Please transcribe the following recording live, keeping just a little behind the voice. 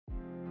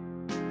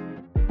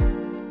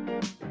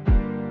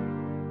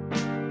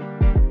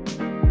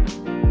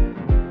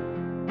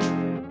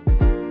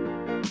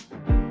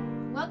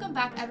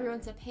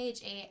everyone to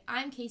page 8.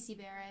 I'm Casey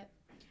Barrett.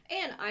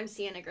 And I'm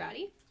Sienna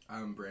Grady.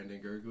 I'm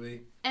Brandon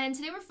Gergley. And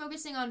today we're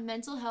focusing on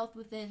mental health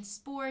within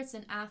sports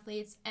and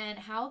athletes and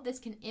how this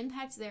can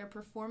impact their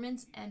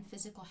performance and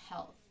physical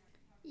health.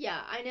 Yeah,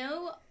 I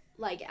know,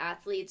 like,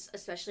 athletes,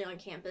 especially on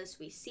campus,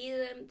 we see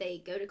them,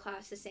 they go to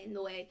class the same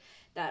way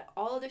that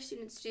all other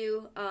students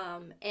do,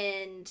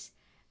 and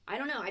I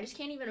don't know, I just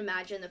can't even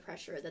imagine the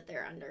pressure that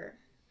they're under.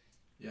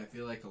 Yeah, I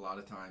feel like a lot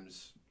of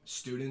times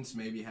students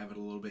maybe have it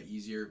a little bit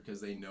easier because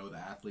they know the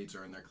athletes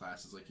are in their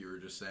classes, like you were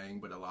just saying.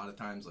 But a lot of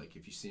times, like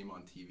if you see them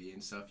on TV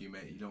and stuff, you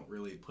don't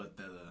really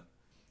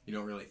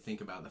think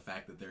about the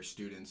fact that they're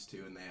students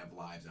too, and they have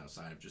lives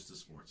outside of just the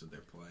sports that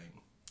they're playing.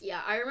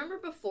 Yeah, I remember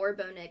before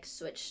Bo Nix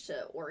switched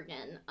to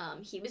Oregon,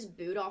 he was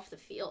booed off the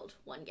field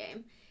one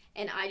game,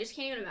 and I just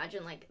can't even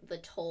imagine like the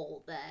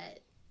toll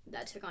that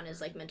took on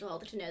his like mental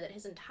health to know that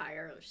his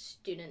entire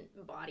student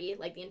body,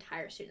 like the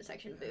entire student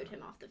section, booed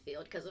him off the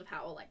field because of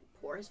how like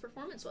poor his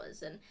performance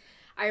was. And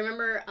I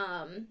remember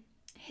I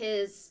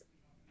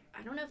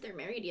don't know if they're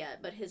married yet,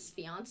 but his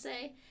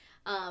fiance,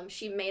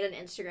 she made an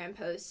Instagram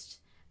post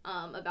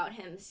about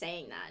him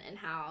saying that and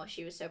how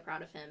she was so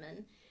proud of him.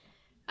 And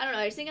I don't know,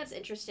 I just think that's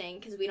interesting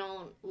because we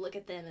don't look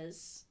at them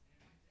as,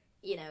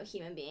 you know,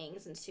 human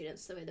beings and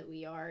students the way that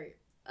we are,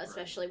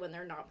 especially when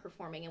they're not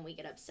performing and we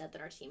get upset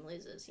that our team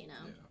loses, you know?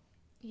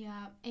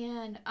 Yeah,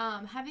 and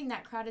having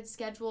that crowded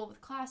schedule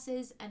with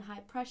classes and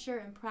high pressure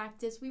and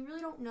practice, we really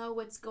don't know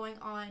what's going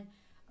on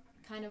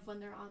kind of when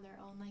they're on their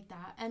own like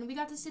that. And we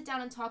got to sit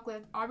down and talk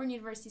with Auburn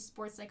University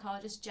sports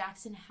psychologist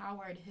Jackson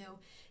Howard, who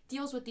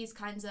deals with these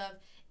kinds of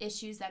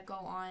issues that go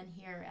on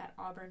here at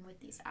Auburn with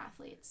these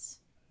athletes.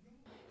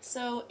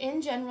 So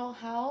in general,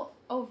 how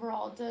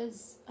overall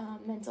does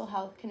mental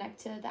health connect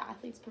to the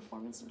athlete's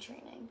performance and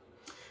training?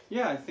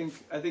 Yeah, I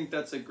think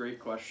that's a great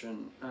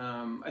question.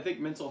 I think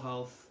mental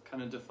health,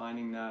 kind of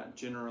defining that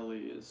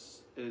generally,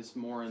 is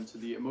more into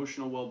the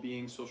emotional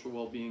well-being, social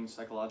well-being,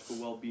 psychological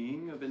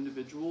well-being of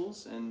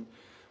individuals, and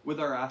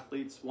with our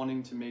athletes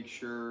wanting to make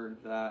sure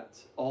that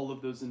all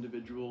of those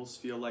individuals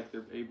feel like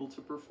they're able to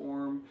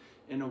perform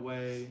in a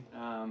way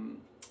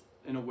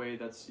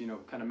that's, you know,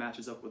 kind of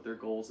matches up with their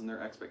goals and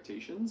their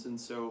expectations. And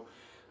so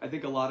I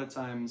think a lot of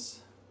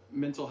times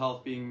mental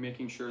health being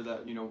making sure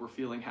that, you know, we're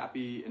feeling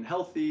happy and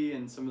healthy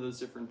and some of those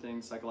different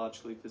things,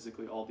 psychologically,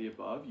 physically, all the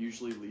above,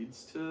 usually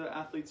leads to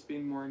athletes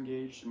being more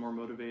engaged and more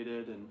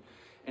motivated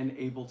and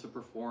able to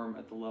perform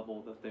at the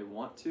level that they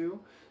want to.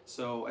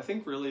 So I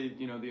think really,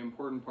 you know, the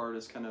important part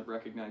is kind of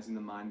recognizing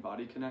the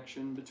mind-body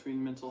connection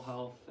between mental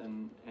health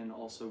and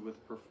also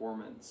with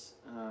performance,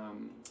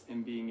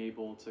 and being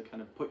able to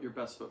kind of put your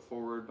best foot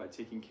forward by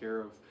taking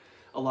care of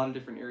a lot of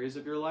different areas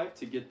of your life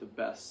to get the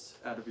best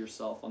out of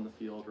yourself on the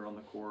field or on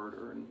the court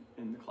or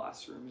in the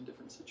classroom in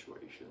different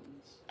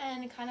situations.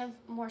 And kind of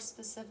more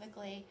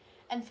specifically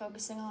and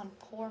focusing on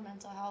poor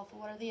mental health,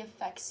 what are the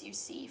effects you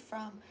see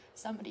from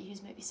somebody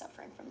who's maybe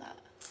suffering from that?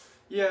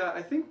 Yeah,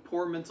 I think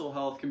poor mental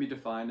health can be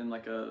defined in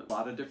like a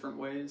lot of different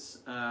ways.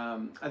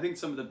 I think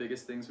some of the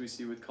biggest things we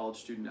see with college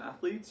student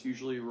athletes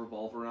usually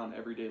revolve around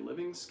everyday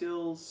living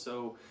skills.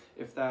 So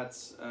if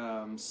that's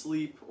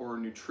sleep or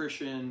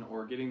nutrition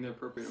or getting the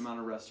appropriate amount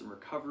of rest and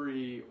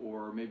recovery,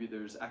 or maybe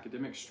there's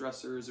academic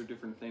stressors or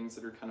different things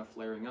that are kind of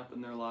flaring up in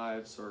their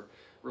lives, or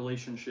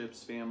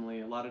relationships,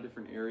 family, a lot of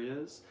different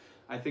areas.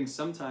 I think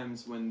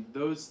sometimes when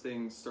those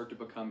things start to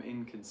become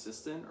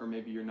inconsistent, or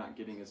maybe you're not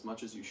getting as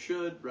much as you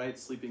should, right?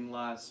 Sleeping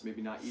less,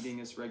 maybe not eating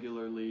as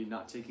regularly,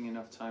 not taking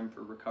enough time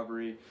for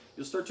recovery,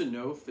 you'll start to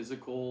know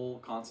physical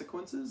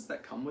consequences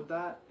that come with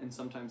that. And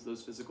sometimes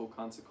those physical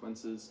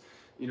consequences,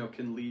 you know,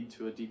 can lead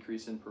to a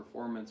decrease in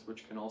performance,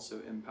 which can also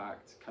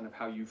impact kind of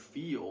how you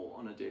feel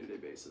on a day-to-day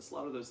basis. A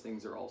lot of those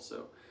things are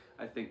also,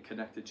 I think,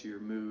 connected to your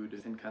mood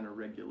and kind of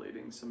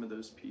regulating some of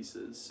those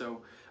pieces.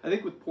 So I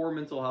think with poor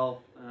mental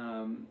health,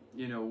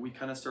 you know, we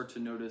kind of start to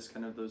notice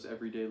kind of those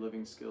everyday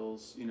living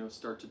skills, you know,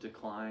 start to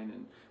decline,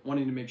 and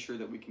wanting to make sure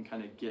that we can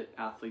kind of get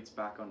athletes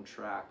back on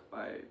track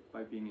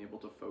by being able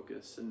to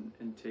focus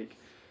and take,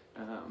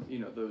 you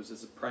know, those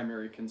as a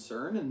primary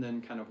concern, and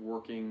then kind of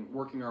working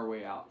our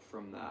way out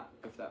from that,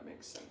 if that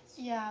makes sense.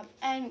 Yeah,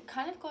 and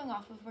kind of going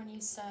off of when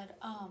you said,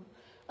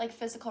 like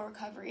physical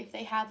recovery, if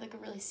they have like a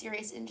really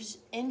serious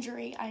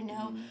injury, I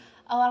know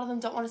a lot of them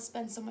don't want to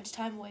spend so much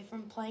time away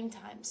from playing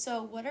time.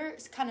 So what are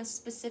kind of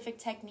specific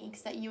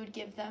techniques that you would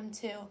give them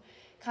to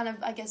kind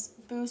of, I guess,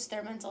 boost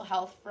their mental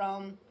health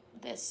from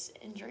this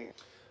injury?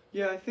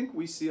 Yeah, I think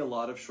we see a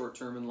lot of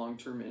short-term and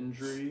long-term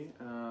injury.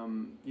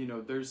 You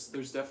know, there's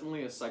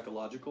definitely a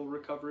psychological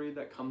recovery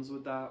that comes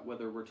with that,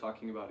 whether we're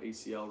talking about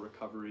ACL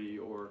recovery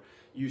or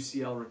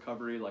UCL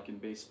recovery, like in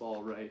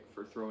baseball, right,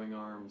 for throwing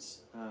arms.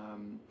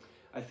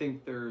 I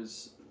think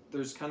there's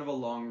kind of a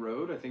long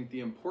road. I think the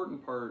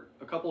important part,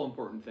 a couple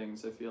important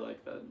things I feel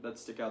like that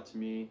stick out to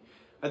me.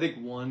 I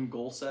think one,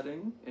 goal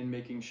setting and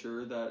making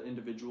sure that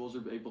individuals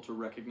are able to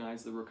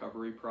recognize the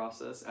recovery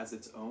process as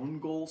its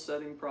own goal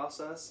setting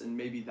process, and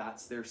maybe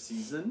that's their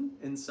season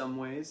in some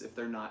ways if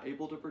they're not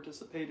able to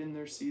participate in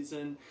their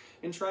season,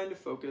 and trying to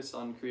focus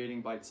on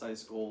creating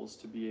bite-sized goals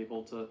to be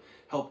able to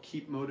help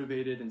keep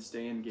motivated and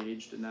stay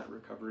engaged in that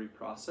recovery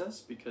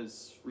process,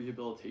 because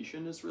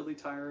rehabilitation is really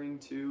tiring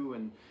too,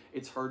 and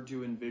it's hard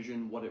to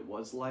envision what it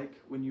was like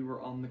when you were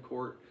on the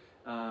court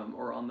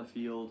or on the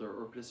field or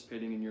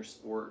participating in your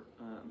sport.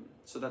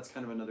 So that's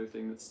kind of another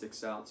thing that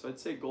sticks out. So I'd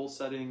say goal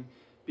setting,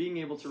 being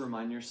able to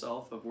remind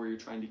yourself of where you're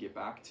trying to get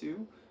back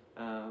to,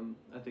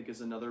 I think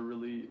is another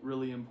really,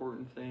 really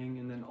important thing.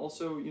 And then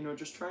also,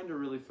 just trying to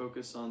really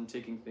focus on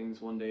taking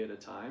things one day at a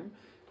time,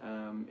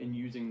 and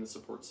using the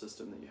support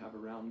system that you have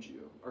around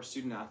you. Our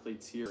student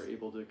athletes here are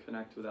able to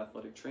connect with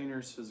athletic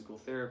trainers, physical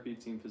therapy,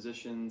 team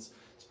physicians,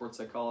 sports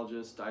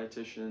psychologists,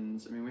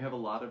 dietitians. I mean, we have a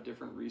lot of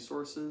different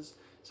resources.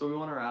 So we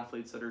want our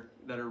athletes that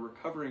are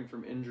recovering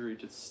from injury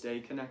to stay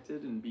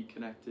connected and be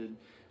connected,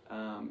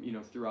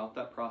 throughout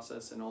that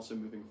process, and also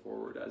moving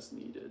forward as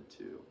needed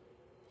too.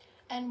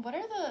 And what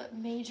are the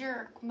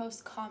major,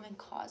 most common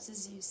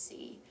causes you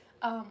see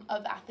of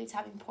athletes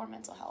having poor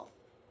mental health?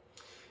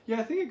 Yeah,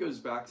 I think it goes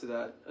back to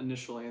that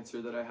initial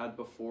answer that I had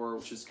before,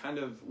 which is kind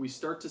of, we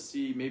start to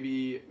see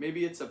maybe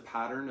it's a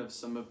pattern of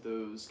some of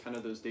those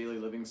daily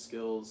living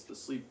skills. The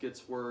sleep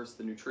gets worse,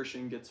 the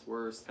nutrition gets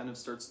worse, kind of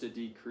starts to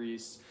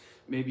decrease.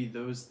 Maybe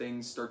those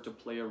things start to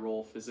play a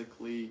role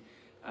physically,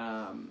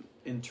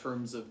 in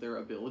terms of their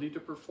ability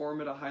to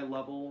perform at a high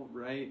level,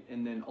 right?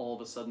 And then all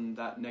of a sudden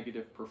that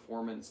negative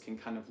performance can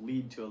kind of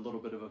lead to a little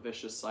bit of a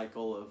vicious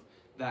cycle of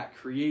that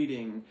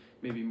creating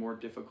maybe more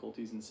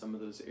difficulties in some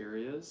of those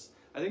areas.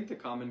 I think the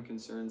common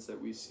concerns that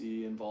we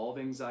see involve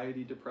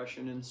anxiety,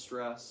 depression, and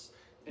stress,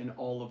 and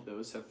all of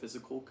those have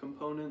physical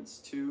components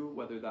too,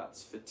 whether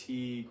that's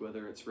fatigue,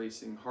 whether it's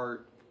racing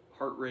heart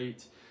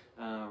rate,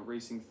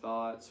 racing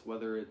thoughts,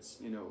 whether it's,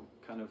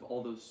 kind of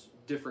all those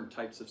different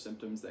types of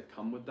symptoms that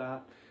come with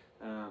that.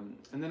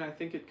 And then I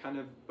think it kind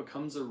of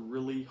becomes a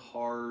really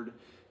hard,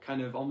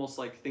 kind of almost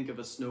like think of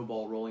a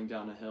snowball rolling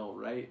down a hill,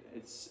 right?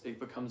 It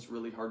becomes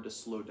really hard to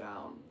slow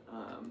down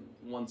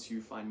once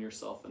you find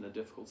yourself in a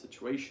difficult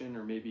situation,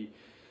 or maybe,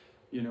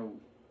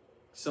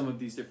 some of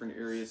these different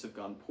areas have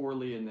gone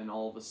poorly, and then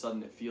all of a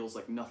sudden it feels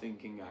like nothing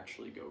can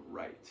actually go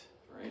right?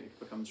 It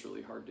becomes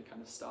really hard to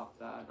kind of stop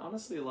that.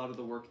 Honestly, a lot of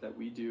the work that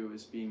we do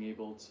is being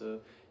able to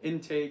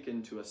intake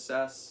and to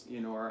assess,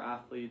 our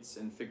athletes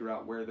and figure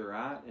out where they're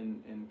at,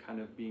 and kind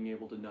of being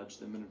able to nudge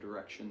them in a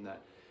direction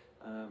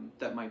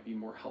that might be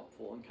more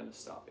helpful in kind of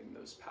stopping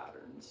those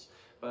patterns.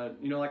 But,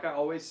 like I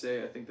always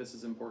say, I think this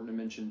is important to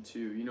mention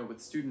too, with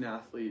student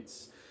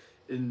athletes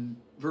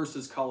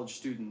versus college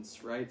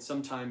students, right?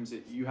 Sometimes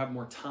you have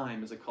more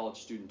time as a college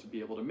student to be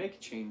able to make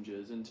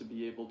changes and to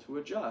be able to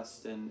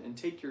adjust and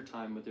take your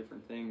time with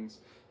different things.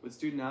 With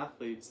student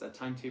athletes, that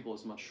timetable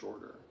is much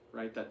shorter,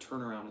 right? That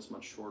turnaround is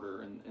much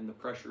shorter, and the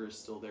pressure is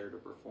still there to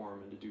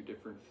perform and to do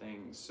different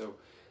things. So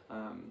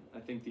I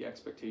think the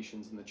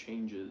expectations and the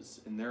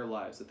changes in their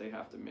lives that they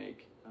have to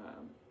make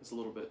is a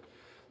little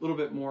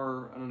bit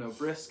more, I don't know,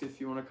 brisk, if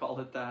you want to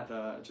call it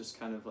that, just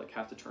kind of like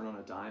have to turn on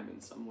a dime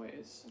in some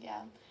ways.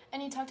 Yeah.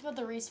 And you talked about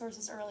the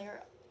resources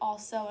earlier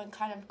also, and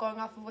kind of going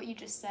off of what you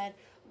just said,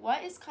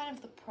 what is kind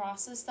of the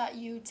process that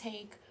you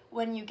take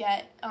when you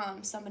get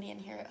somebody in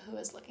here who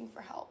is looking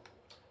for help?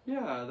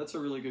 Yeah, that's a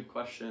really good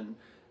question.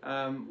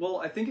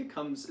 Well, I think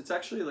it's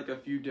actually like a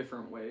few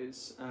different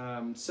ways,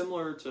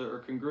 similar to or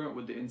congruent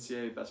with the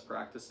NCAA best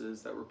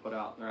practices that were put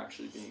out, and they're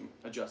actually being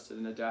adjusted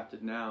and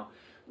adapted now.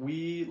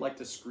 We like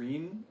to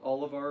screen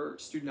all of our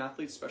student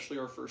athletes, especially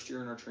our first year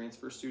and our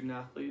transfer student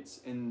athletes.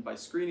 And by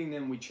screening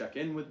them, we check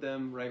in with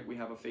them, right? We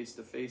have a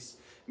face-to-face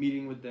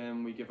meeting with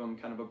them. We give them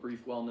kind of a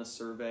brief wellness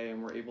survey,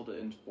 and we're able to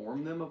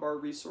inform them of our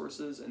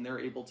resources, and they're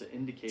able to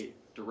indicate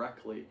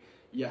directly,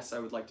 yes, I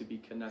would like to be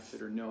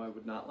connected, or no, I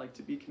would not like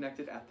to be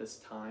connected at this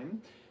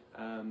time.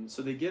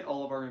 So they get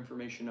all of our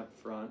information up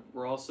front.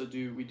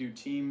 We do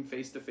team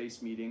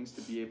face-to-face meetings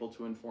to be able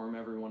to inform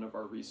everyone of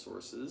our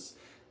resources.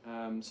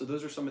 So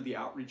those are some of the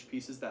outreach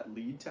pieces that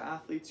lead to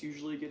athletes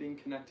usually getting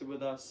connected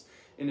with us.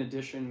 In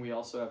addition, we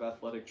also have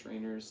athletic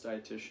trainers,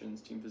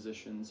 dietitians, team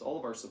physicians, all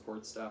of our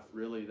support staff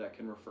really that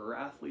can refer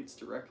athletes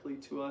directly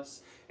to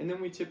us. And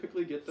then we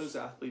typically get those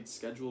athletes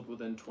scheduled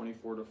within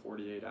 24 to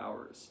 48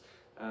 hours.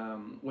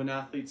 When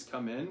athletes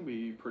come in,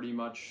 we pretty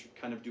much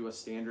kind of do a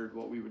standard,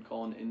 what we would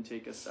call an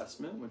intake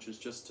assessment, which is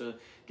just to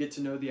get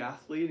to know the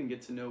athlete and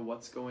get to know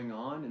what's going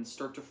on and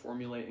start to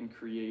formulate and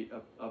create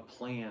a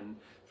plan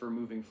for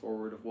moving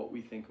forward of what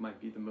we think might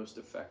be the most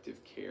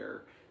effective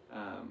care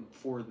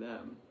for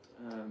them.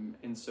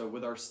 And so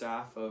with our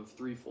staff of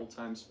 3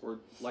 full-time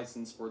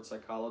licensed sports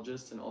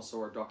psychologists and also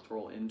our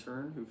doctoral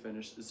intern who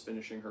is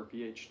finishing her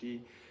PhD,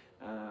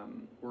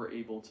 we're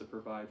able to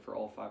provide for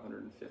all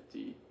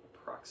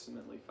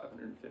approximately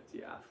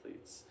 550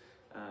 athletes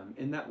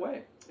in that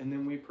way. And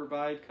then we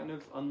provide kind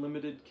of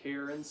unlimited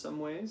care in some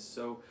ways.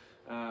 So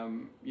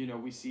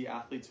We see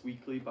athletes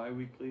weekly,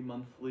 bi-weekly,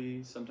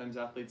 monthly. Sometimes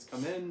athletes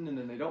come in and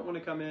then they don't want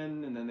to come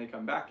in and then they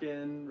come back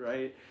in,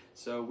 right?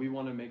 So we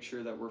want to make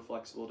sure that we're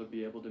flexible to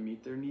be able to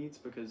meet their needs,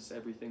 because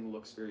everything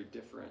looks very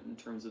different in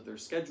terms of their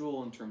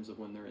schedule, in terms of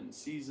when they're in the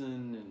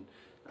season,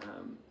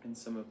 and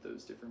some of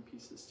those different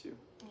pieces too.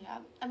 Yeah,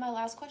 and my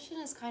last question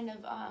is kind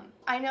of,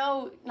 I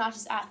know not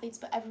just athletes,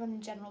 but everyone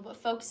in general, but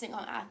focusing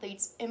on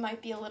athletes, it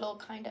might be a little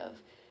kind of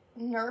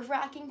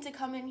nerve-wracking to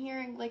come in here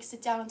and like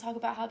sit down and talk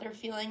about how they're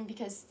feeling,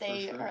 because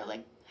they are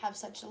like have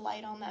such a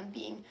light on them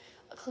being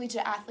a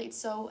collegiate athletes.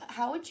 So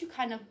how would you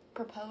kind of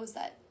propose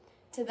that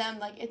to them,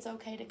 like it's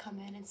okay to come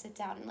in and sit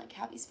down and like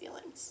have these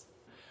feelings?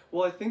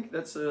 Well, I think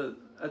that's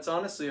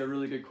honestly a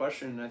really good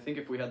question, and I think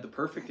if we had the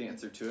perfect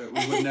answer to it,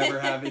 we would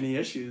never have any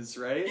issues,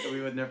 right?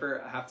 We would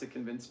never have to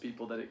convince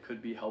people that it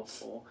could be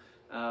helpful.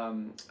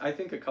 I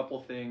think a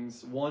couple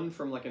things. One,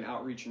 from like an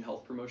outreach and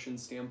health promotion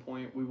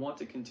standpoint, we want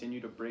to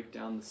continue to break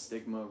down the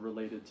stigma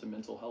related to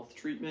mental health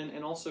treatment,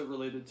 and also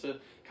related to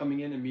coming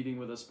in and meeting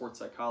with a sports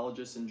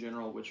psychologist in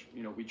general, which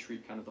we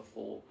treat kind of the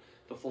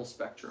full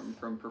spectrum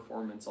from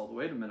performance all the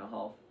way to mental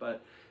health.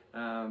 But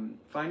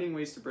finding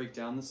ways to break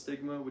down the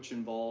stigma, which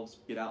involves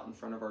get out in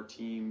front of our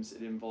teams.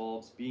 It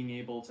involves being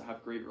able to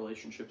have great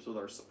relationships with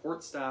our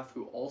support staff,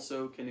 who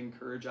also can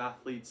encourage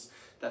athletes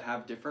that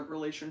have different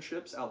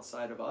relationships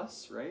outside of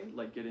us, right?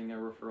 Like getting a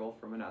referral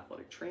from an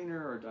athletic trainer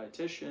or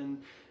dietitian.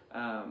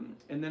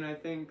 And then I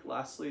think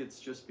lastly, it's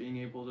just being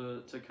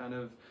able to kind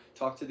of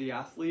talk to the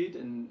athlete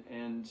and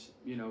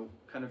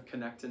kind of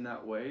connect in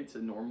that way to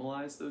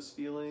normalize those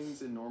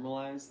feelings and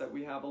normalize that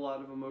we have a lot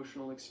of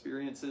emotional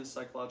experiences,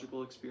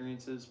 psychological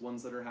experiences,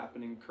 ones that are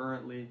happening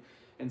currently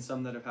and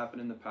some that have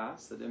happened in the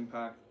past that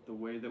impact the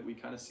way that we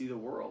kind of see the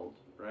world,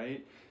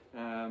 right?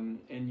 And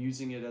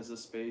using it as a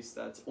space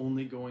that's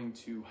only going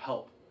to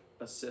help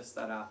assist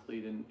that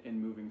athlete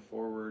in moving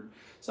forward.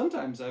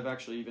 Sometimes I've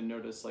actually even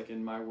noticed, like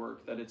in my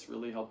work, that it's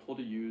really helpful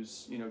to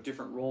use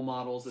different role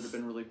models that have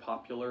been really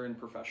popular in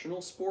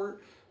professional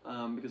sport,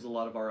 because a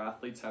lot of our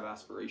athletes have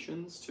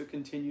aspirations to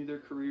continue their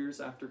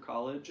careers after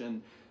college,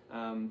 and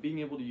being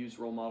able to use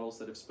role models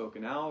that have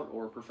spoken out,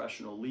 or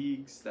professional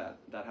leagues that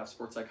have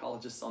sports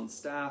psychologists on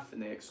staff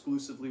and they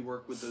exclusively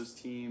work with those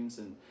teams,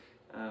 and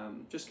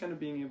just kind of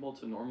being able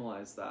to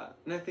normalize that.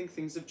 And I think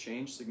things have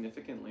changed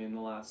significantly in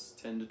the last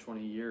 10 to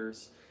 20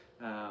 years,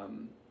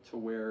 to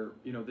where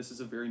this is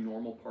a very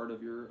normal part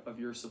of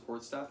your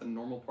support staff and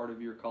normal part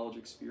of your college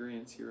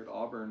experience here at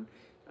Auburn,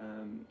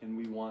 and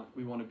we want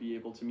to be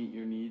able to meet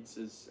your needs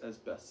as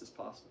best as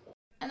possible.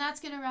 And that's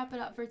going to wrap it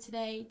up for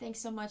today. Thanks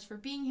so much for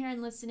being here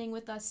and listening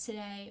with us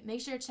today.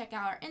 Make sure to check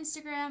out our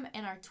Instagram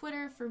and our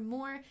Twitter for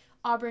more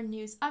Auburn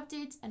news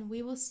updates, and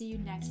we will see you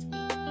next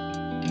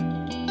week.